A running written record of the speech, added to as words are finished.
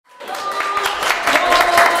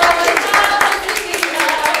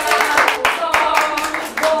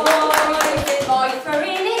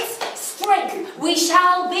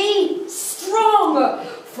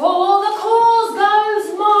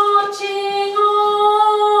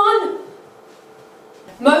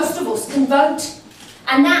vote.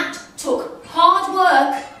 And that took hard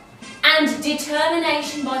work and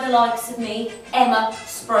determination by the likes of me, Emma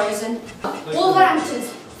Sproson, Wolverhampton's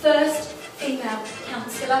first female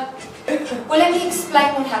councillor. Well, let me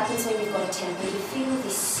explain what happens when you've got a temper. You feel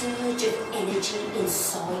this surge of energy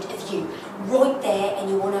inside of you, right there, and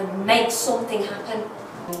you want to make something happen.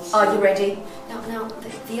 Are you ready? Now,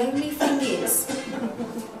 the only thing is...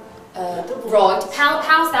 right,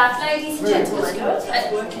 how's that, ladies and gentlemen?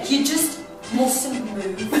 You just mustn't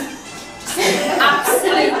move.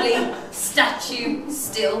 Absolutely statue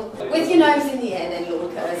still. With your nose in the air then,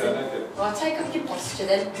 Lord Curzon. Right, take up your posture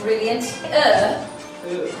then. Brilliant.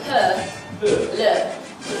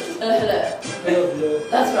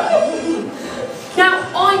 That's right. Now,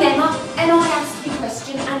 I'm Emma, and I asked you a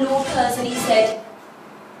question, and Lord Curzon, he said...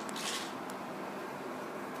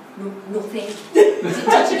 Nothing.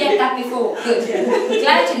 Did you get that before? Good.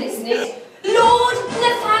 Glad you're listening. Lord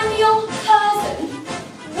Nathaniel Curzon,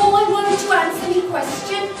 why won't you answer me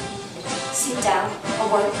question? Sit down. I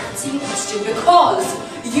won't answer your question because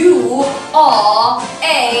you are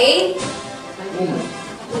a woman.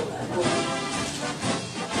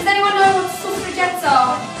 Does anyone know what suffragettes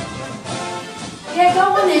are? Yeah, go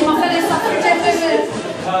on then, my fellow suffragettes.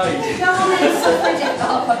 Go on then, suffragette.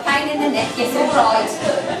 Oh, a pain in the neck. Yes, all right.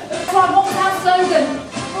 Right, what's our slogan?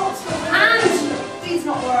 And he's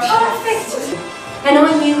not worried. Perfect. And I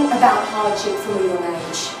knew about hardship from a young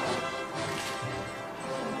age.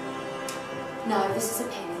 No, this is a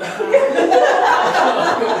penny. The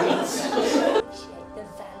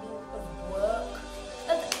value of work,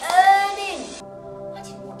 of earning. I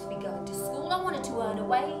didn't want to be going to school. I wanted to earn a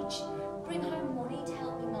wage, bring home money to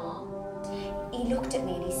help me mum. He looked at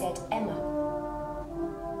me and he said, Emma,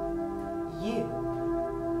 you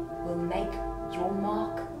will make your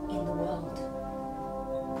mark in the world.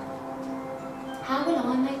 How will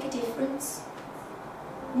I make a difference?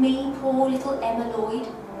 Me, poor little Emma Lloyd.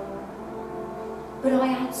 But I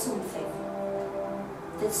had something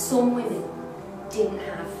that some women didn't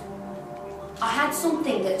have. I had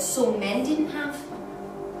something that some men didn't have.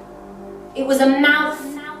 It was a mouth.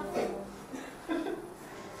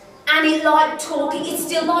 And it liked talking. It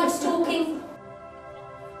still likes talking.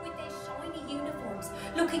 With their shiny uniforms,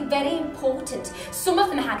 looking very important. Some of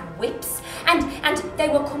them had whips, and they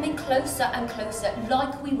were coming closer and closer,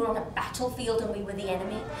 like we were on a battlefield and we were the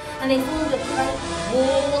enemy. And they formed a great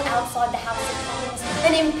wall outside the House of Commons,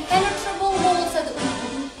 an impenetrable wall so that we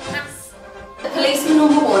couldn't pass. The policeman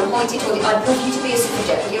number one pointed toward it. I'd love you to be a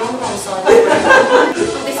suffragette, but you're on the wrong side of the road.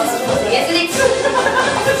 This is funny, isn't it?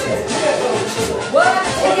 Work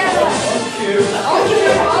together. On cue. Are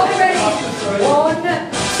we ready? 1,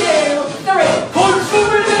 2, 3. Punch the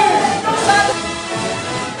winner!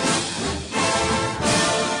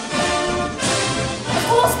 Of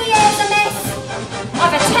course the air's a mess.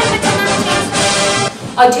 I've a temper to manage it.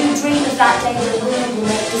 I do dream of that day when women will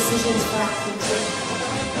make decisions for our country.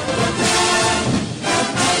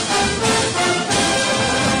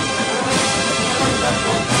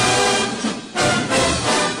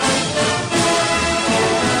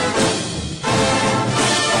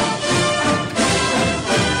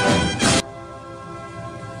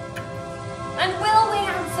 And will we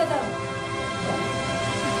answer them?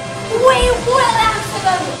 We will answer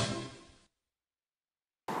them!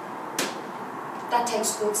 That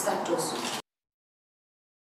takes guts, that does.